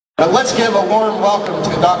But let's give a warm welcome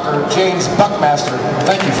to Dr. James Buckmaster.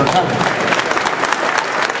 Thank you for coming.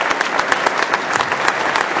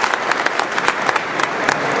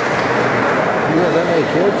 You have that many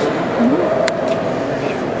kids?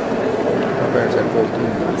 My parents had 14.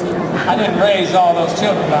 I didn't raise all those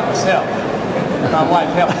children by myself. My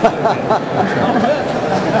wife helped me a little bit.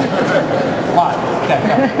 Why? Okay,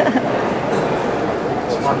 no.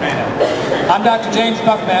 Smart man. I'm Dr. James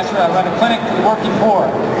Buckmaster. I run a clinic for the working poor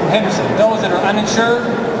in Henderson. Those that are uninsured,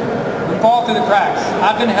 who fall through the cracks.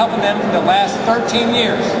 I've been helping them for the last 13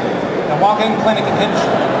 years. I walk in clinic in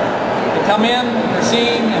Henderson. They come in, they're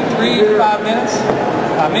seen in 3 to 5 minutes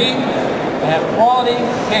by me, and have quality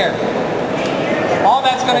care. All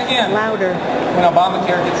that's going to end louder when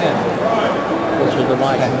ObamaCare gets in. Closer to the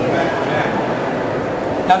mic.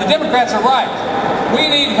 Now the Democrats are right.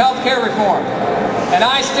 We need health care reform. And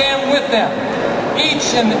I stand with them.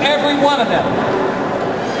 Each and every one of them.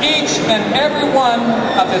 Each and every one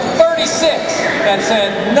of the 36 that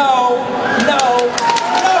said no, no,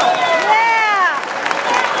 no.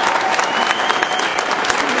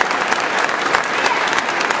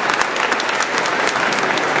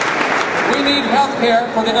 We need health care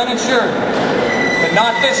for the uninsured, but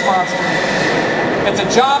not this monster. It's a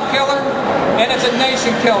job killer, and it's a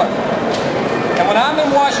nation killer. And when I'm in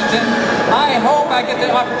Washington, I hope I get the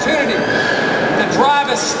opportunity to drive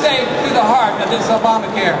a stake through the heart of this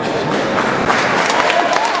ObamaCare.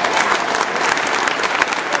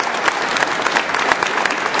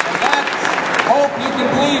 And that's hope you can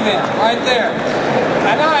believe in, right there.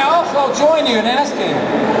 And I also join you in asking,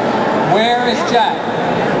 where is Jack?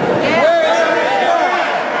 Where is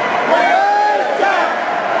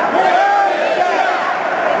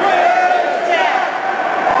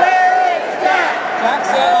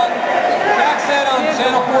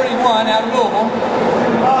Channel 41 out of Louisville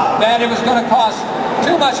that it was going to cost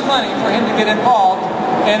too much money for him to get involved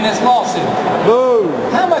in this lawsuit. Boo!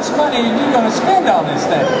 How much money are you going to spend on this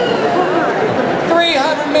thing?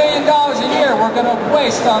 $300 million a year we're going to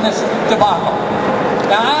waste on this debacle.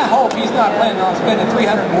 Now I hope he's not planning on spending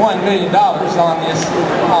 $301 million on this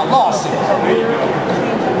lawsuit.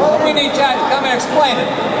 Well, we need Jack to come here and explain it.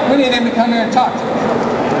 We need him to come here and talk to us.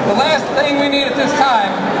 The last thing we need at this time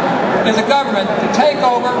is a government to take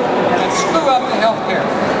over and screw up the health care.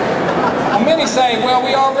 Well, many say, well,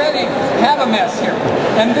 we already have a mess here,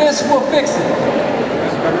 and this will fix it.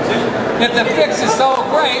 If the fix is so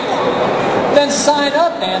great, then sign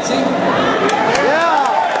up, Nancy. Yeah!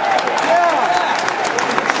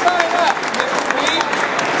 Sign up, Mr. Reed.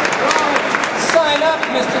 Sign up,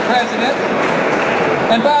 Mr. President.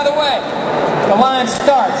 And by the way, the line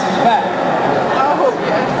starts in the back. Oh,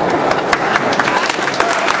 yeah.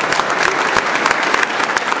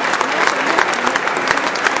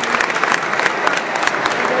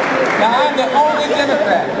 Now, I'm the only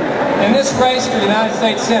Democrat in this race for the United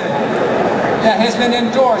States Senate that has been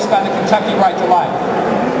endorsed by the Kentucky Right to Life.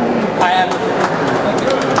 I am.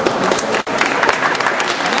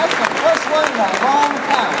 And that's the first one in a long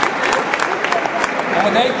time. And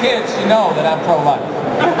with 8 kids, you know that I'm pro-life.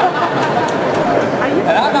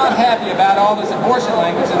 And I'm not happy about all this abortion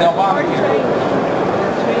language in the ObamaCare.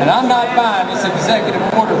 And I'm not buying this executive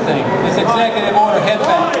order thing, this executive order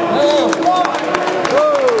headband.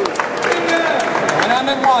 I'm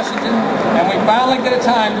in Washington, and we finally get a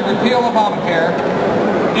time to repeal Obamacare,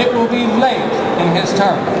 it will be late in his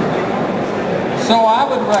term. So I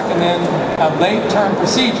would recommend a late term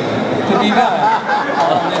procedure to be done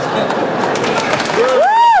on this bill.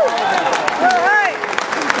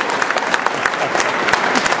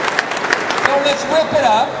 So let's rip it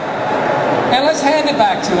up, and let's hand it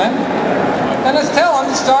back to him, and let's tell him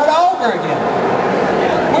to start over again.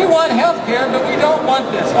 We want health care, but we don't want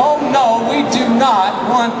this. Oh no, we do not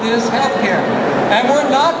want this health care. And we're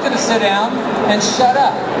not going to sit down and shut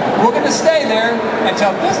up. We're going to stay there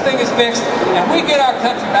until this thing is fixed and we get our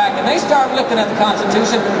country back and they start looking at the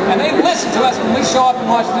Constitution and they listen to us when we show up in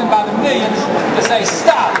Washington by the millions to say,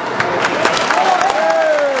 stop.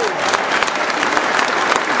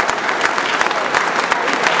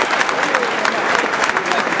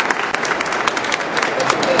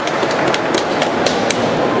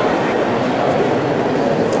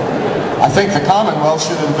 I think the Commonwealth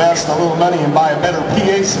should invest a little money and buy a better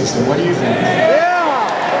PA system. What do you think? Yeah!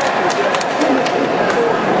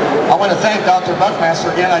 I want to thank Dr. Buckmaster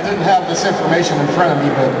again. I didn't have this information in front of me,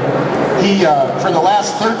 but he, for the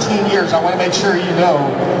last 13 years, I want to make sure you know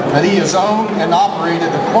that he has owned and operated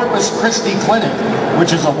the Corpus Christi Clinic,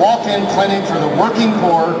 which is a walk-in clinic for the working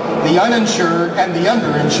poor, the uninsured, and the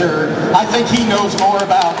underinsured. I think he knows more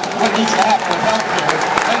about what needs to happen with health care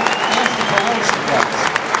than Nancy Pelosi does.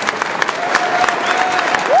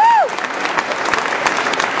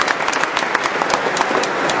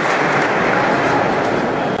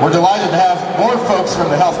 We're delighted to have more folks from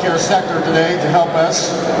the healthcare sector today to help us,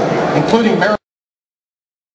 including